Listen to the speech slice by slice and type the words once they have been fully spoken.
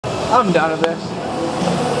I'm done with this.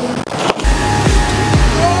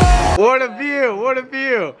 What a view! What a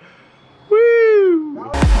view! Woo!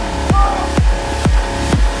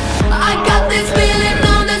 I got this feeling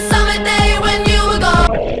on the summer day when you were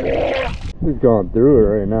gone. He's going through it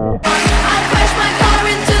right now. I crashed my car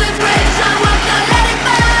into the bridge. I walked out, let it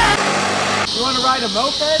burn. You want to ride a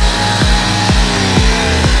moped?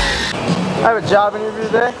 I have a job interview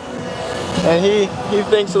today, and he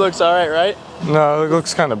thinks it looks alright, right? No, it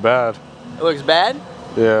looks kind of bad. It looks bad?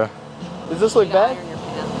 Yeah. Does this look bad?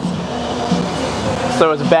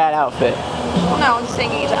 So it's a bad outfit. Well, no, I'm just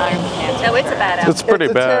saying you need to iron the pants. No, it's a bad outfit. It's pretty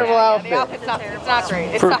It's a bad. terrible outfit. The outfit's not great.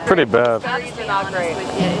 It's not Pretty great. bad. These are not great.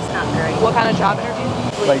 Yeah, it's not great. What kind of job interview?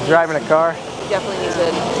 Like driving a car. You definitely need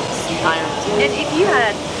to iron it. And if you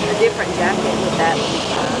had a different jacket with that,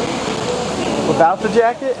 Without the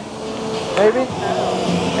jacket? Maybe?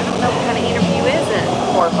 I don't know what kind of interview is it.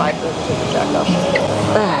 Horrified for the jacket off.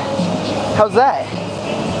 How's that?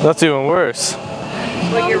 That's even worse.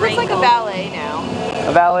 Well, your It's like a wrinkles. ballet now.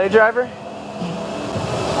 A valet driver?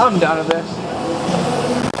 I'm done with this.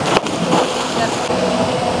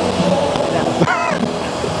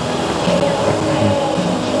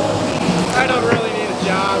 I don't really need a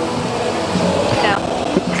job. No.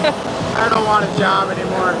 I don't want a job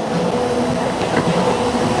anymore.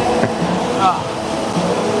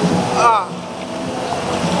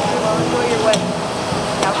 Enjoy your wet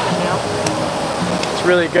outfit now. It's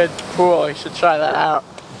really good pool. You should try that out.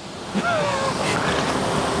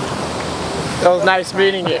 It was nice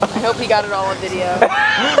meeting you. I hope he got it all on video.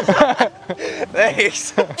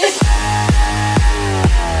 Thanks.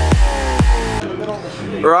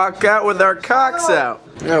 Rock out with our cocks out.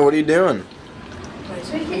 Yeah, what are you doing?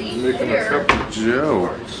 Making a cup of Joe.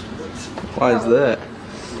 Why is that?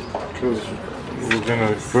 Because we're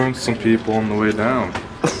gonna burn some people on the way down.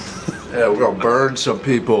 Yeah, we're gonna burn some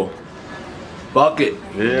people. Fuck it.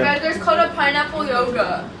 Yeah. There's called a pineapple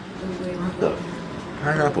yoga.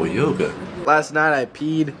 Pineapple yoga. Last night I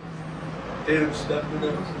peed. Caden stepped in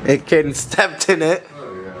it. And Caden stepped in it.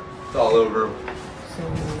 Oh yeah. It's all over him.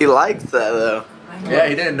 He liked that though. Yeah,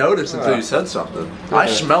 he didn't notice until you said something. I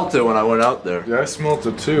smelt it when I went out there. Yeah, I smelt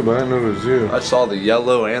it too, but I didn't know it was you. I saw the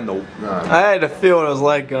yellow and the. I had to feel what it was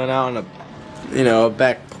like going out on a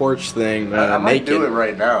back porch thing I might naked. do it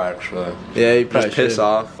right now, actually. Yeah, you probably Just piss should.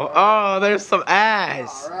 off. Oh, there's some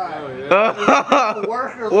ass.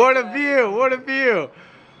 What a view! What a view!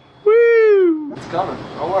 Woo! It's coming.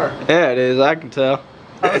 Don't worry. Yeah, it is. I can tell.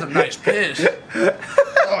 That was a nice piss.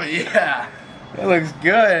 Oh yeah. It looks good.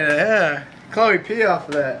 Yeah. Chloe, pee off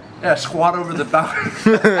of that. Yeah, squat over the balcony.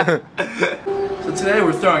 So today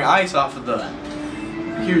we're throwing ice off of the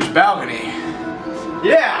huge balcony.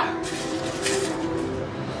 Yeah.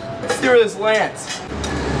 Let's see where this lands.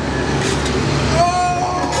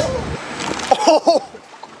 Oh!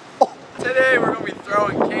 Today we're gonna be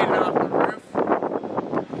throwing Caden off the roof.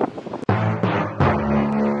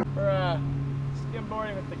 We're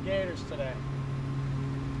skimboarding with the Gators today.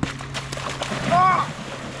 Oh!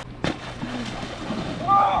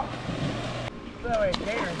 Oh! So wait,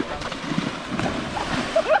 Gators coming.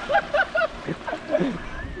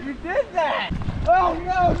 You did that! Oh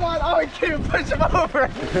no, God! Oh, we can't push him over!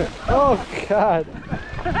 Oh God!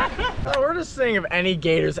 We're just saying if any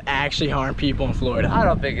gators actually harm people in Florida. I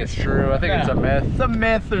don't think it's true. I think it's a myth. It's a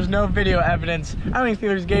myth. There's no video evidence. I don't even think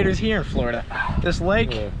there's gators here in Florida. This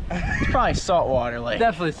lake, it's probably saltwater lake.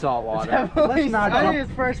 Definitely salt water. Definitely not. I think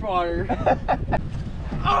it's fresh water.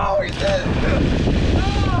 Oh, he's dead.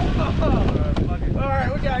 Oh. All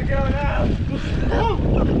right, we gotta go now.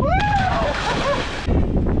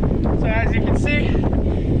 So as you can see,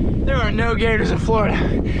 there are no gators in Florida.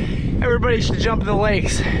 Everybody should jump in the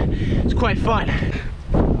lakes. It's quite fun.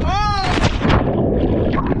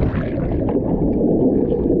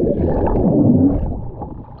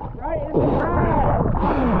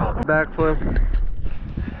 Backflip.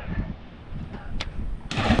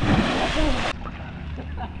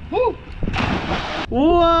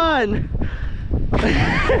 One!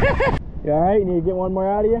 You alright? You need to get one more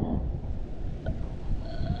out of you?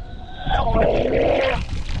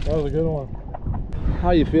 That was a good one.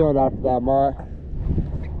 How you feeling after that, Mott?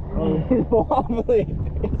 He's wobbly.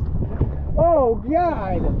 Oh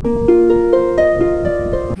God!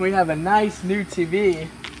 We have a nice new TV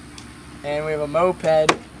and we have a moped.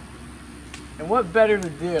 And what better to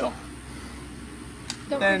do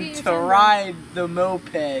than to ride the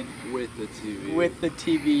moped With the TV. with the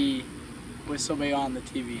TV, with somebody on the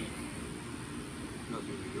TV.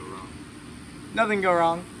 Nothing could go wrong. Nothing go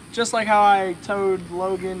wrong. Just like how I towed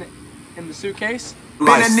Logan in the suitcase. Been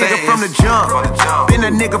a nigga from the jump. Been a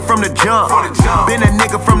nigga from the jump. Been a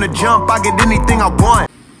nigga from the jump. I get anything I want.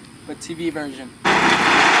 But TV version.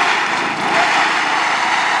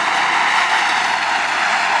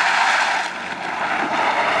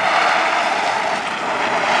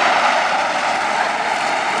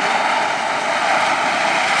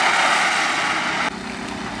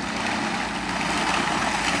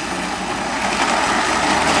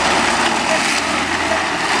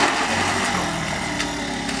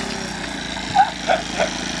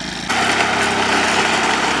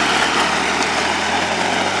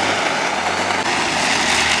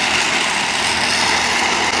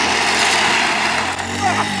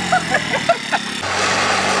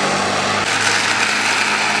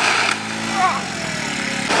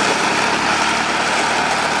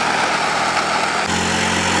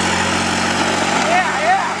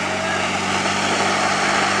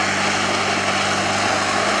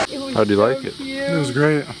 How do you like it? It was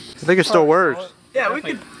great. I think it still works. Yeah, we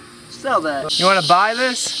could sell that. You want to buy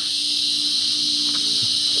this?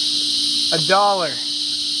 $1.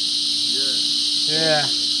 Yeah.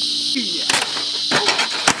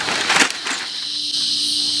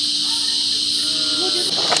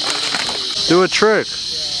 Do a trick.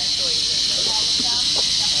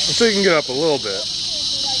 So you can get up a little bit.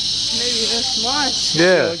 Maybe this much.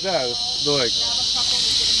 Yeah. Like that. Like.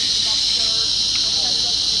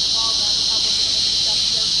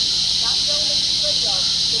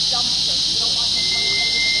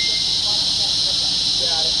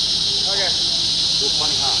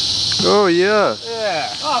 Oh yeah. Yeah.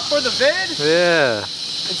 Oh, for the vid? Yeah.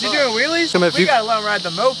 Is he doing wheelies? Come if We you- gotta let him ride the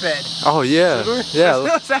moped. Oh yeah. Yeah.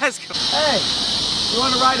 Let's ask him. Hey, you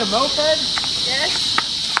want to ride a moped?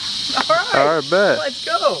 Yes. All right. All right, bet. Let's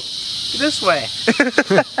go. This way.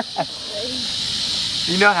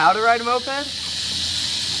 You know how to ride a moped?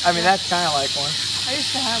 I mean, that's kind of like one. I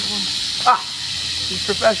used to have one. Ah, he's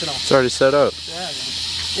professional. It's already set up. Yeah, man.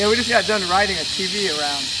 Yeah, we just got done riding a TV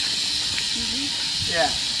around. Yeah.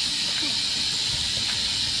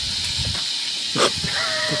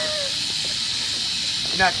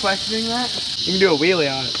 You're not questioning that? You can do a wheelie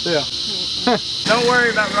on it too. Don't worry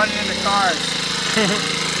about running into cars.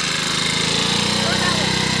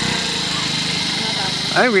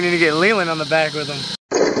 I think we need to get Leland on the back with him.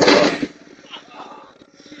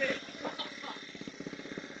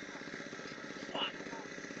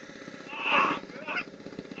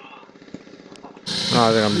 No,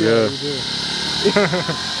 I think I'm good.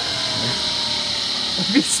 If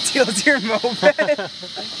he steals your moped,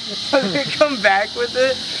 does he come back with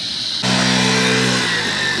it?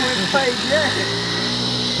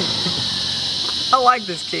 I like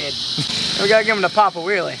this kid. We gotta give him the Papa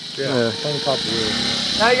Wheelie. Yeah.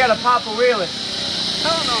 Now you gotta pop a wheelie. I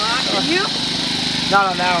don't know. Can you? Not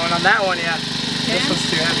on that one. On that one, yeah. This one's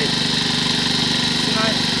too heavy.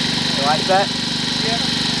 You like that? Yeah.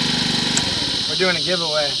 We're doing a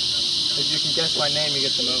giveaway. If you can guess my name, you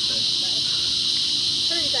get the moped.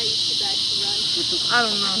 I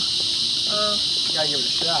don't know. You gotta give it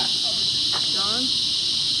a shot. John?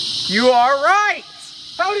 You are right!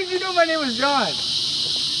 How did you know my name was John?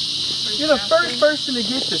 You're the first person to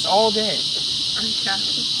get this all day. I'm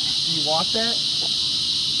Captain. Do you want that?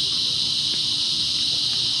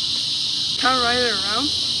 Can I ride it around?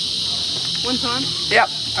 One time? Yep.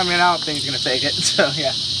 I mean, I don't think he's gonna take it, so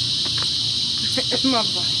yeah. It's my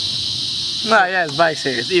bike. Well, yeah, his bike's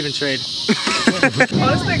here. It's even trade. Oh,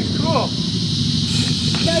 this thing's cool.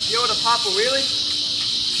 You want to pop a wheelie?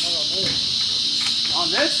 On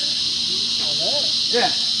this? On that? Yeah.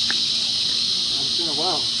 It's been a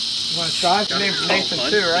while. You want to try? Your name's Nathan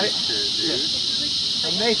too, right? Yeah.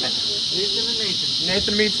 I'm Nathan. Nathan and Nathan.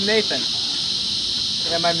 Nathan meets Nathan.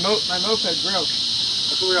 Yeah, my moped broke.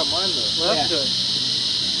 That's what we got mine though. Well, that's good.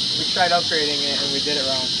 We tried upgrading it and we did it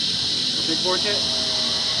wrong. Big board kit?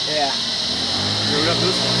 Yeah. We got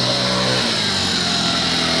this one.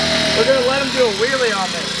 We're gonna let him do a wheelie on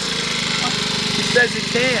this. He says he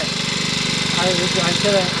can. I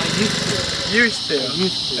said I used to. Used to.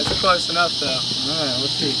 Used to. That's close enough though. Alright,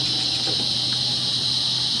 let's see.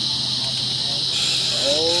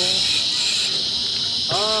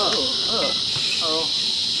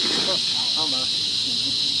 Almost.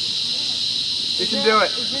 You can do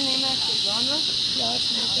it. Is your name actually Genre? No,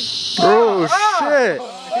 that's Nathan. Oh, shit!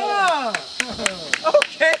 Oh!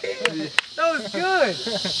 Okay! That was good!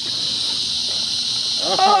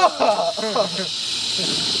 Oh!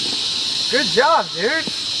 Good job, dude!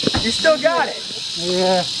 You still got it!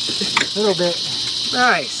 Yeah, a little bit.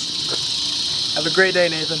 Nice! Have a great day,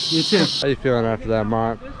 Nathan. You too. How you feeling after that,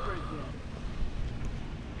 Mark?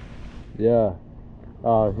 Yeah.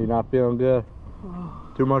 Oh, you not feeling good?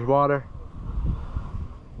 Too much water?